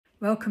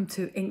Welcome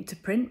to Ink to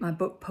Print, my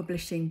book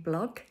publishing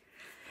blog.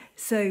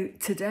 So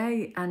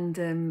today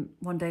and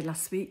one day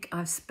last week,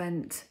 I've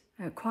spent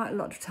quite a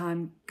lot of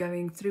time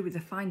going through with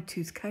a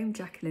fine-tooth comb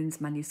Jacqueline's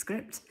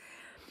manuscript.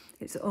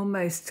 It's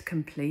almost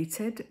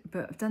completed,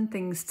 but I've done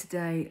things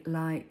today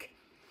like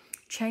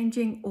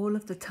changing all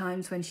of the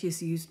times when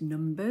she's used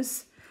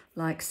numbers,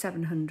 like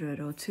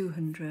 700 or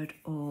 200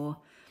 or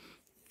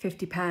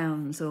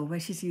 £50, or where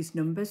she's used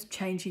numbers,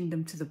 changing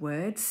them to the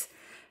words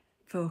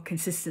for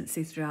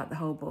consistency throughout the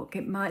whole book.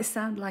 It might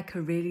sound like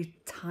a really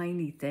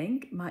tiny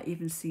thing, it might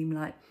even seem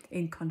like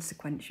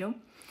inconsequential,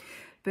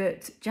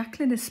 but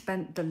Jacqueline has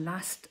spent the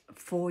last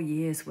 4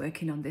 years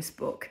working on this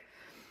book,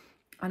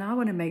 and I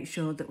want to make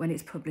sure that when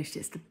it's published,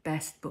 it's the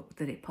best book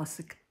that it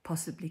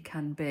possibly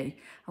can be.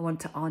 I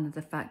want to honour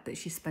the fact that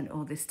she spent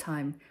all this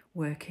time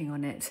working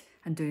on it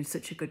and doing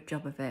such a good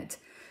job of it.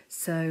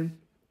 So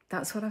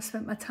that's what I've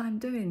spent my time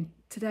doing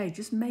today,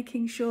 just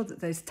making sure that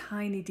those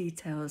tiny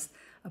details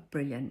are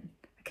brilliant.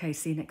 Okay,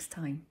 see you next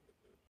time.